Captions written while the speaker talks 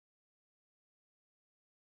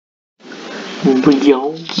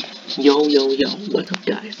Yo, yo, what's up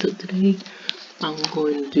guys? So today I'm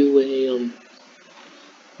going to do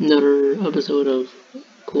another episode of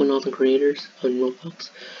Cool and Awesome Creators on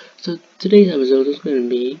Roblox. So today's episode is going to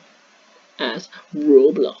be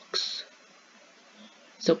AstRblx.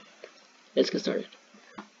 So let's get started.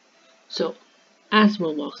 So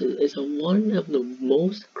AstRblx is one of the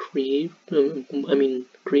most creative and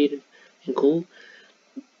cool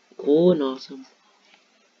and awesome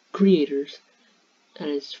creators, and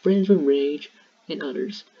is friends with Rage and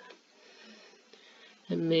others.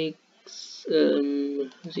 It makes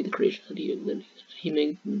let's see the creations that he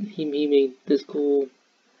made this cool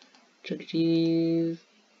Chuck E. Cheese,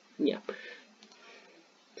 yeah,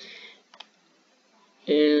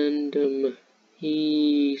 and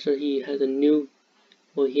he has he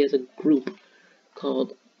has a group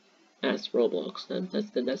called AstRblx.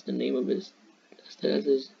 That's the name of his that's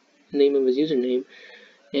his name of his username,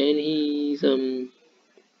 and he's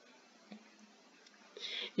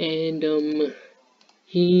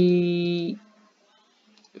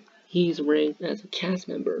ranked as a cast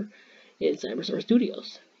member in Cyberstar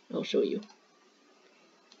Studios. I'll show you.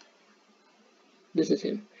 This is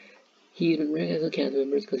him. He's been ranked as a cast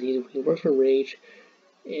member because he works for Rage,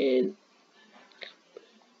 and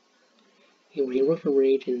he works for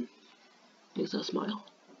Rage and gives us a smile.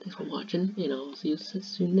 Thanks for watching, and I'll see you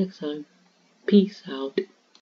soon next time. Peace out.